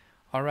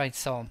 Alright,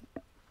 so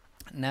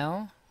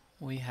now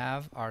we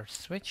have our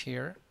switch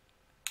here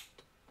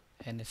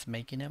and it's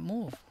making it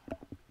move.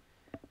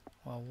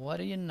 Well, what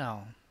do you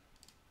know?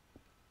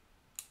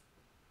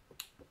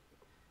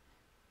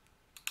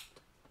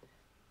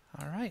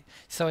 Alright,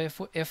 so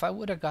if I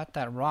would have got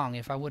that wrong,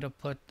 if I would have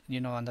put,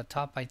 on the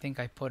top I think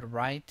I put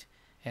right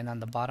and on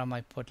the bottom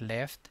I put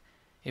left.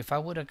 If I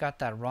would have got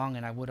that wrong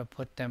and I would have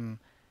put them,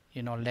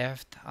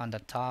 left on the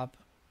top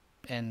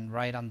and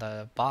right on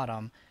the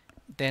bottom,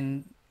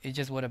 then it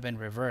just would have been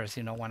reversed.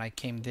 When I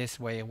came this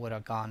way it would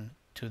have gone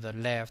to the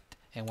left,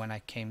 and when I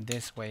came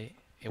this way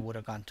it would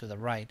have gone to the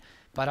right.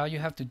 But all you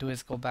have to do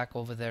is go back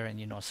over there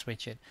and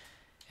switch it,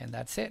 and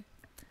that's it.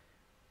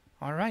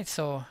 Alright,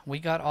 so we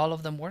got all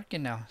of them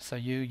working now. So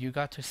you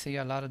got to see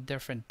a lot of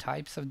different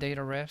types of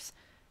Datarefs,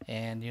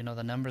 and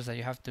the numbers that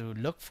you have to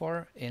look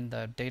for in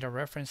the data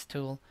reference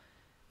tool.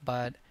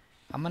 But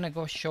I'm gonna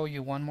go show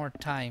you one more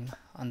time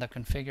on the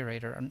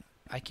configurator. And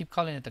I keep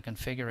calling it the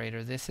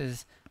configurator. This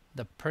is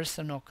the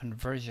personal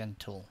conversion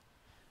tool.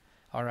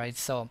 Alright,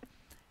 so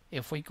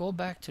if we go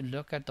back to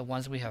look at the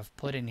ones we have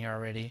put in here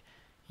already,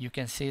 you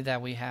can see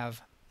that we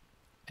have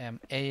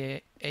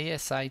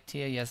ASI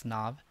TAS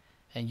knob,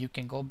 and you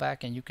can go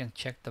back and you can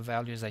check the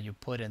values that you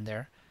put in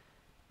there,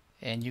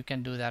 and you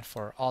can do that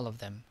for all of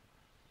them.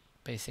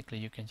 Basically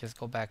you can just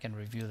go back and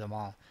review them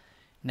all.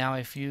 Now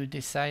if you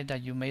decide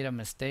that you made a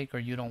mistake or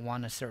you don't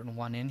want a certain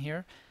one in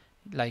here,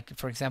 like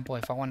for example,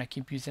 if I want to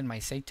keep using my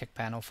SATEC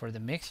panel for the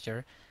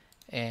mixture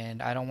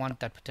and I don't want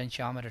that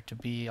potentiometer to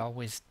be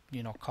always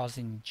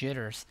causing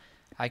jitters,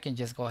 I can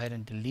just go ahead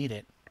and delete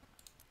it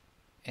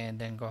and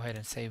then go ahead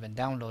and save and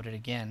download it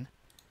again.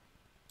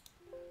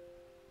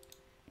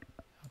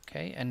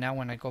 Okay, and now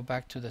when I go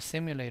back to the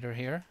simulator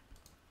here,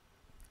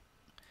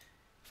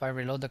 if I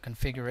reload the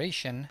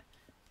configuration,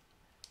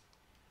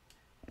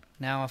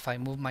 now if I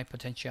move my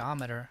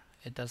potentiometer,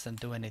 it doesn't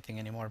do anything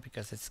anymore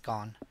because it's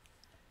gone.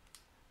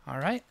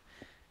 Alright,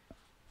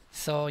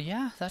 so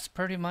yeah, that's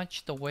pretty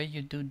much the way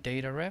you do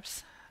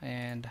Datarefs,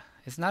 and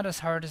it's not as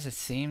hard as it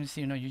seems.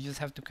 You just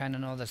have to kind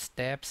of know the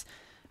steps.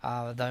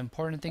 The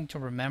important thing to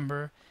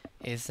remember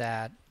is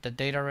that the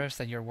Datarefs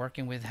that you're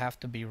working with have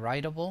to be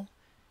writable.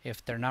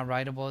 If they're not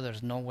writable,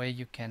 there's no way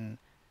you can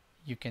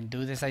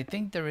do this. I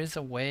think there is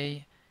a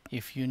way,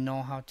 if you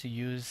know how to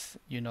use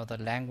the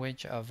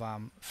language of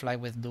Fly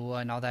with Lua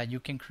and all that, you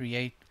can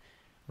create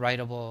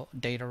writable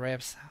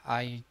Datarefs.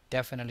 I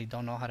definitely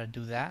don't know how to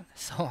do that,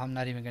 so I'm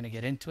not even going to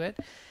get into it.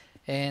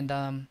 And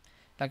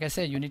like I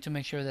said, you need to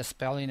make sure the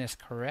spelling is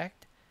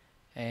correct,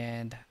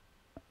 and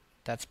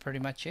that's pretty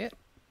much it.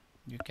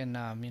 You can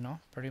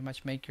pretty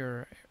much make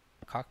your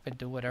Cockpit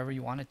do whatever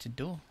you want it to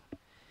do.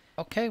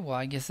 Okay, well,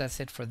 I guess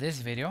that's it for this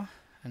video.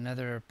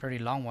 Another pretty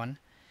long one.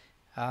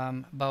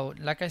 But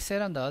like I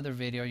said on the other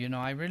video,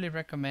 I really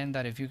recommend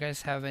that if you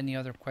guys have any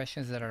other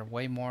questions that are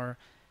way more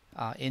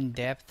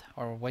in-depth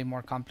or way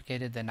more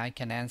complicated than I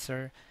can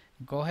answer,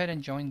 go ahead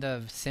and join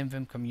the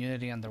SimVim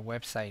community on their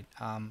website.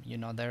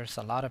 There's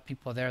a lot of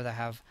people there that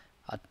have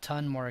a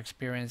ton more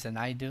experience than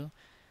I do.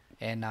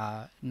 And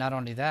not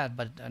only that,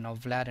 but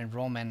Vlad and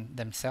Roman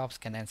themselves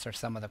can answer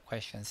some of the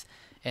questions.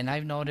 And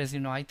I've noticed,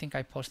 I think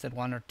I posted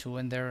one or two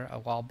in there a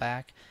while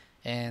back,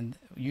 and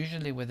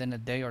usually within a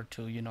day or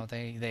two,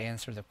 they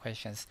answer the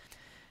questions.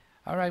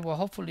 Alright, well,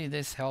 hopefully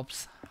this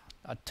helps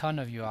a ton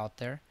of you out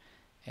there.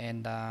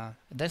 And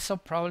this will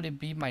probably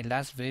be my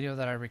last video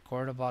that I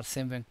record about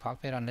SimVim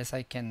Cockpit, unless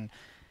I can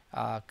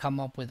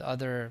come up with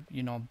other,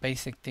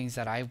 basic things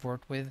that I've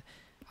worked with.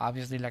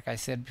 Obviously, like I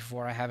said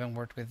before, I haven't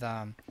worked with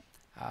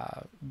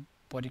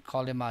what do you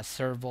call them,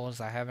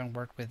 servos. I haven't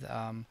worked with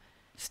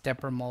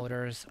stepper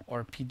motors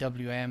or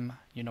PWM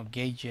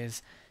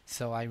gauges,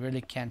 so I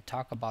really can't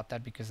talk about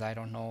that because I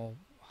don't know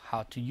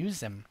how to use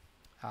them.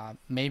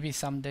 Maybe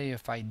someday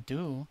if I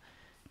do,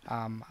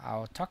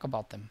 I'll talk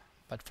about them,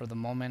 but for the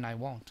moment I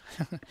won't.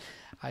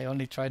 I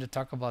only try to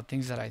talk about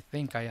things that I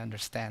think I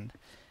understand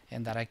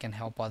and that I can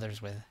help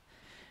others with.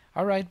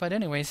 Alright, but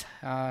anyways,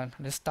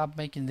 let's stop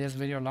making this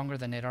video longer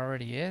than it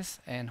already is,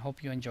 and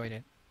hope you enjoyed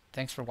it.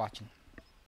 Thanks for watching.